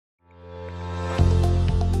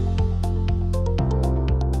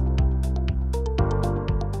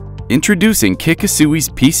Introducing Kikusui's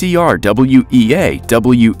PCR WEA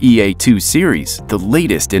WEA2 Series, the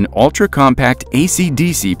latest in ultra-compact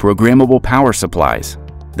AC/DC programmable power supplies.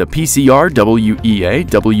 The PCR WEA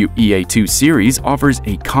WEA2 Series offers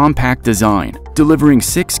a compact design, delivering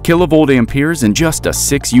 6 kVA in just a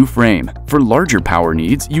 6U frame. For larger power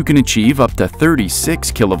needs, you can achieve up to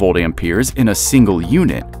 36 kVA in a single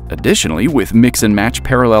unit. Additionally, with mix-and-match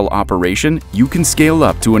parallel operation, you can scale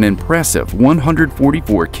up to an impressive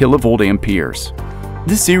 144 kVA.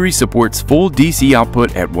 This series supports full DC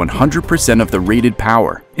output at 100% of the rated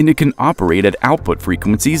power, and it can operate at output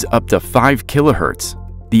frequencies up to 5 kHz.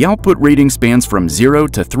 The output rating spans from 0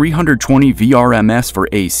 to 320 VRMS for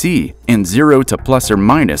AC and 0 to plus or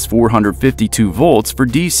minus 452 volts for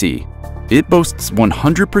DC. It boasts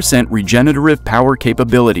 100% regenerative power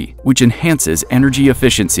capability, which enhances energy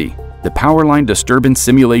efficiency. The power line disturbance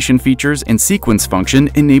simulation features and sequence function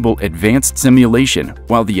enable advanced simulation,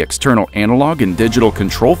 while the external analog and digital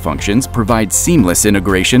control functions provide seamless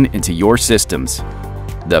integration into your systems.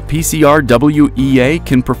 The PCR WEA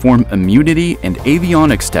can perform immunity and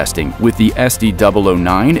avionics testing with the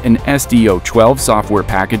SD009 and SD012 software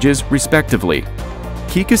packages, respectively.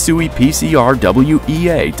 Kikusui PCR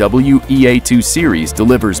WEA WEA2 Series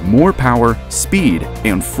delivers more power, speed,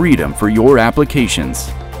 and freedom for your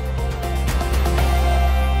applications.